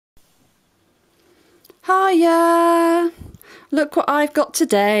Hiya! Look what I've got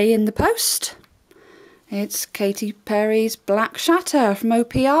today in the post. It's Katy Perry's Black Shatter from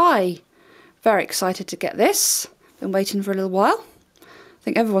OPI. Very excited to get this. Been waiting for a little while. I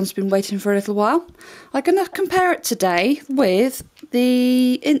think everyone's been waiting for a little while. I'm going to compare it today with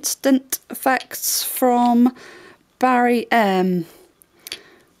the instant effects from BarryM.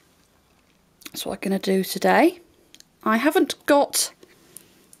 That's what I'm going to do today. I haven't got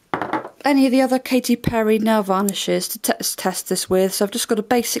any of the other Katy Perry nail varnishes to test this with, so I've just got a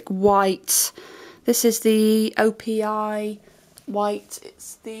basic white. This is the OPI white.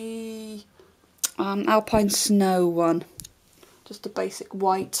 It's the Alpine Snow one. Just a basic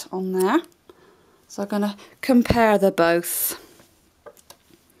white on there. So I'm going to compare the both.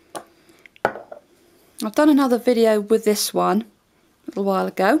 I've done another video with this one a little while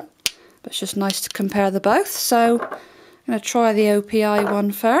ago, but it's just nice to compare the both. So I'm going to try the OPI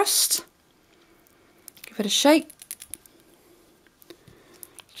one first. Give it a shake.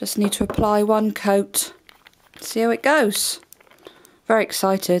 Just need to apply one coat. See how it goes. Very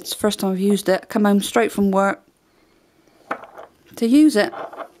excited. It's the first time I've used it. Come home straight from work to use it.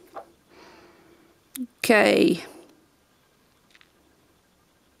 Okay.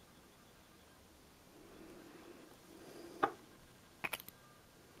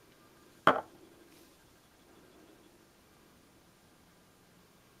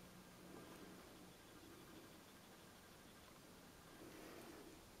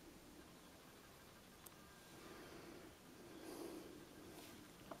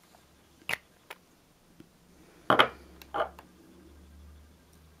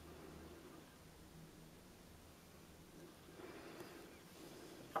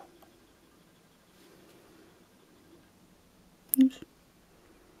 Oops.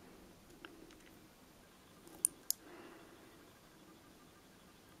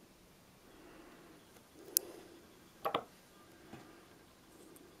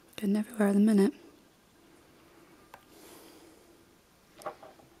 Getting everywhere at the minute.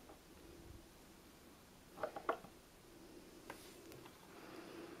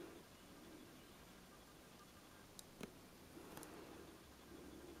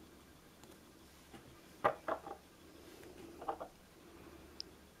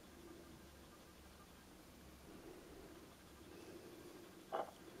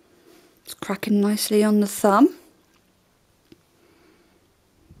 It's cracking nicely on the thumb.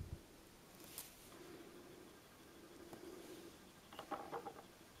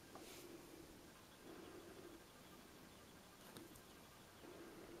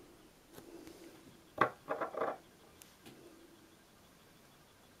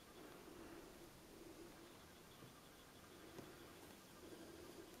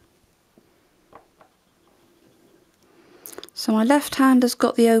 So my left hand has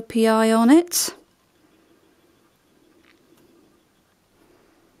got the OPI on it.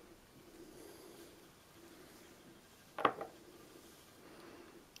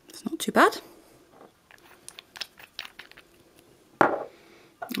 It's not too bad.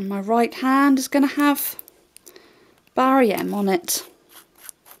 And my right hand is going to have BarryM on it.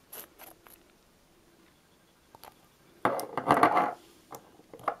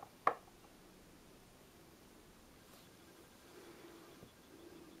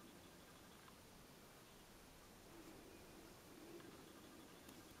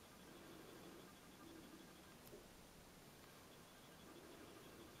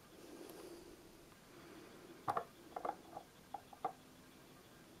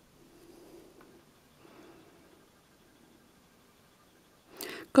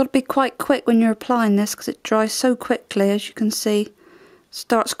 Got to be quite quick when you're applying this because it dries so quickly, as you can see.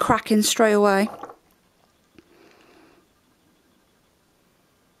 Starts cracking straight away.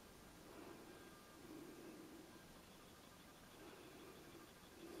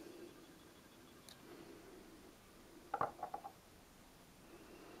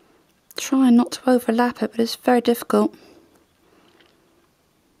 Trying not to overlap it, but it's very difficult.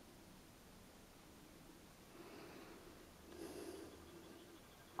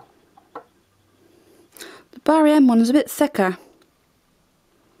 The BarryM one is a bit thicker.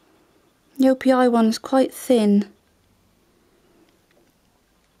 The OPI one is quite thin.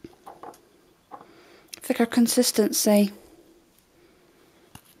 Thicker consistency.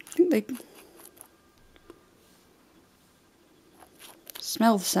 I think they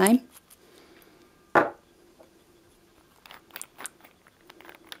smell the same.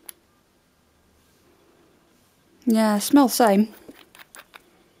 Yeah, smell the same.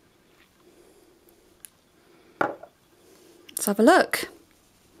 Let's have a look.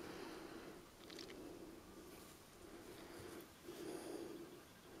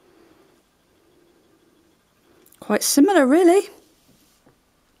 Quite similar, really.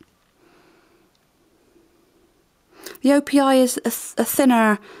 The OPI is a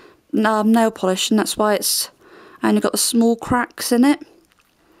thinner nail polish, and that's why it's only got the small cracks in it.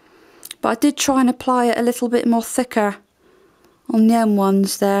 But I did try and apply it a little bit more thicker on the end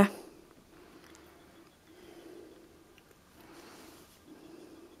ones there.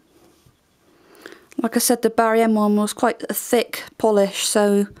 Like I said, the BarryM one was quite a thick polish,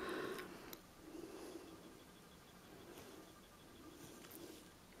 so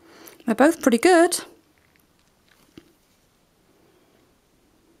they're both pretty good.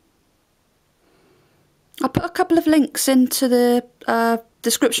 I'll put a couple of links into the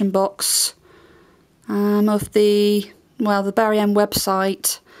description box of the BarryM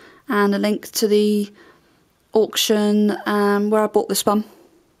website, and a link to the auction where I bought this one.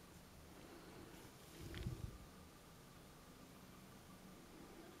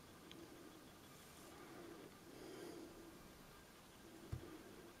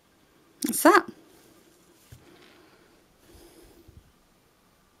 That's that.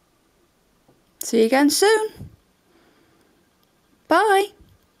 See you again soon. Bye.